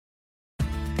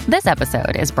This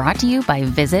episode is brought to you by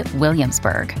Visit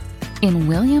Williamsburg. In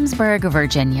Williamsburg,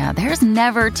 Virginia, there's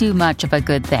never too much of a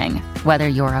good thing. Whether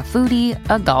you're a foodie,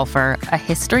 a golfer, a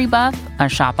history buff, a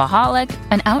shopaholic,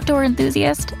 an outdoor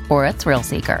enthusiast, or a thrill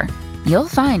seeker, you'll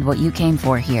find what you came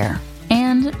for here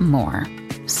and more.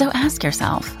 So ask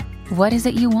yourself, what is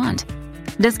it you want?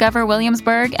 Discover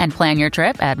Williamsburg and plan your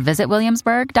trip at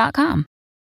visitwilliamsburg.com.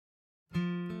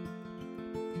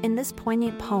 In this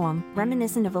poignant poem,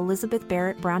 reminiscent of Elizabeth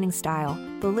Barrett Browning's style,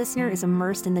 the listener is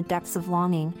immersed in the depths of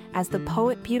longing as the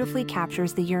poet beautifully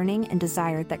captures the yearning and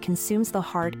desire that consumes the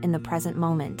heart in the present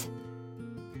moment.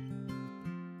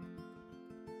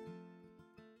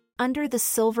 Under the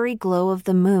silvery glow of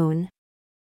the moon,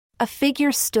 a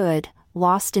figure stood,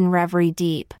 lost in reverie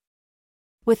deep,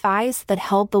 with eyes that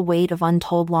held the weight of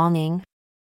untold longing,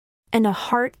 and a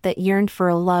heart that yearned for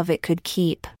a love it could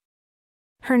keep.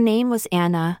 Her name was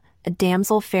Anna, a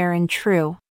damsel fair and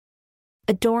true,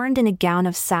 adorned in a gown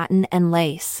of satin and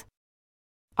lace,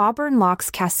 auburn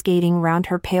locks cascading round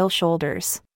her pale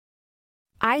shoulders,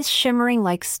 eyes shimmering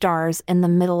like stars in the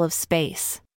middle of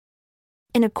space.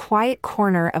 In a quiet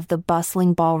corner of the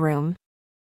bustling ballroom,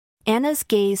 Anna's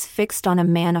gaze fixed on a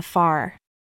man afar.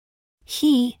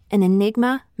 He, an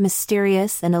enigma,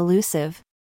 mysterious and elusive,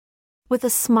 with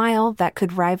a smile that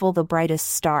could rival the brightest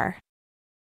star.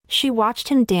 She watched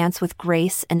him dance with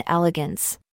grace and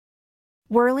elegance,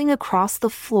 whirling across the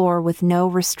floor with no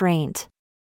restraint,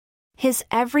 his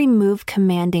every move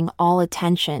commanding all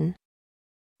attention.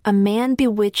 A man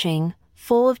bewitching,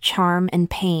 full of charm and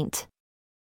paint.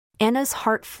 Anna's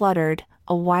heart fluttered,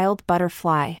 a wild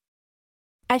butterfly,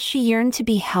 as she yearned to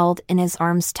be held in his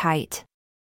arms tight.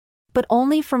 But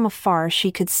only from afar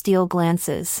she could steal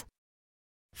glances,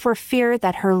 for fear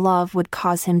that her love would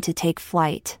cause him to take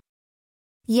flight.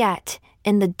 Yet,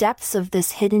 in the depths of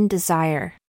this hidden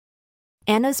desire,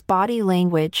 Anna's body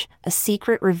language, a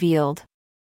secret revealed.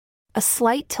 A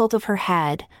slight tilt of her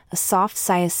head, a soft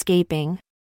sigh escaping.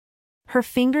 Her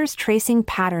fingers tracing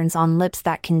patterns on lips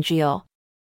that congeal.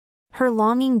 Her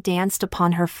longing danced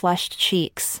upon her flushed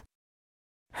cheeks.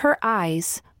 Her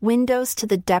eyes, windows to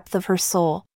the depth of her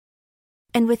soul.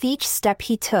 And with each step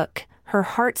he took, her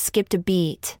heart skipped a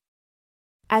beat,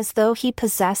 as though he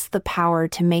possessed the power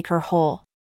to make her whole.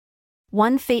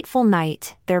 One fateful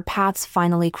night, their paths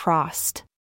finally crossed.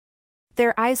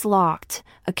 Their eyes locked,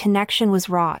 a connection was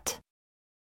wrought.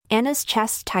 Anna's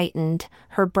chest tightened,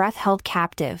 her breath held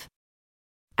captive,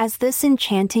 as this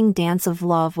enchanting dance of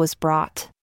love was brought.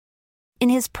 In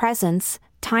his presence,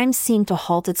 time seemed to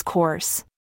halt its course.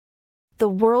 The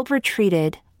world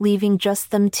retreated, leaving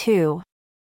just them two.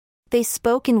 They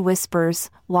spoke in whispers,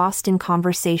 lost in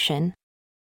conversation.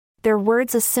 Their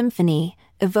words a symphony,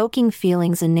 evoking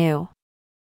feelings anew.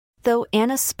 Though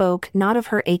Anna spoke not of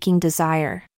her aching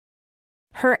desire,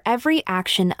 her every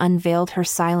action unveiled her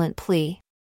silent plea.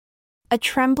 A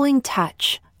trembling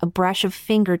touch, a brush of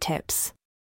fingertips,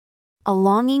 a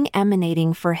longing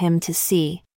emanating for him to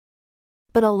see.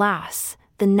 But alas,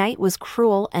 the night was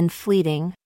cruel and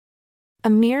fleeting, a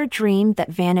mere dream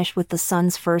that vanished with the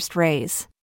sun's first rays.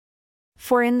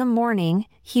 For in the morning,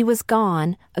 he was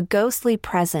gone, a ghostly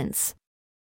presence,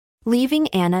 leaving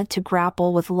Anna to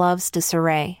grapple with love's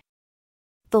disarray.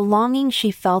 The longing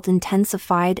she felt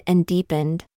intensified and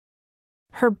deepened,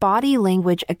 her body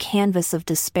language a canvas of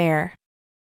despair.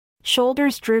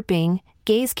 Shoulders drooping,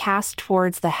 gaze cast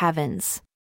towards the heavens.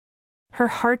 Her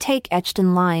heartache etched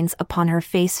in lines upon her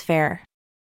face fair.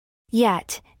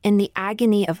 Yet, in the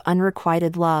agony of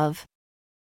unrequited love,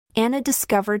 Anna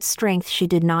discovered strength she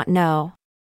did not know.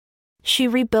 She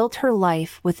rebuilt her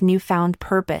life with newfound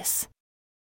purpose.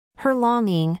 Her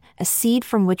longing, a seed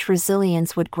from which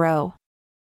resilience would grow.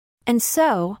 And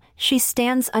so, she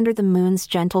stands under the moon's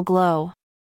gentle glow.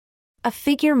 A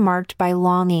figure marked by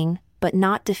longing, but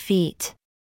not defeat.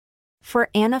 For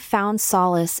Anna found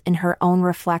solace in her own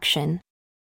reflection,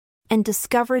 and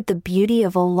discovered the beauty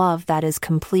of a love that is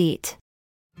complete.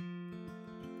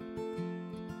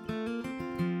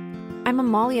 I'm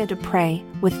Amalia Dupre,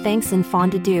 with thanks and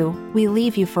fond adieu, we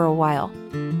leave you for a while.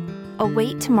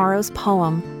 Await tomorrow's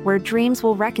poem, where dreams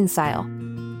will reconcile.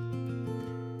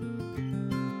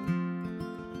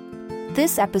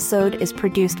 This episode is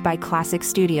produced by Classic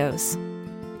Studios.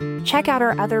 Check out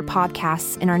our other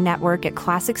podcasts in our network at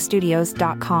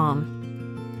classicstudios.com.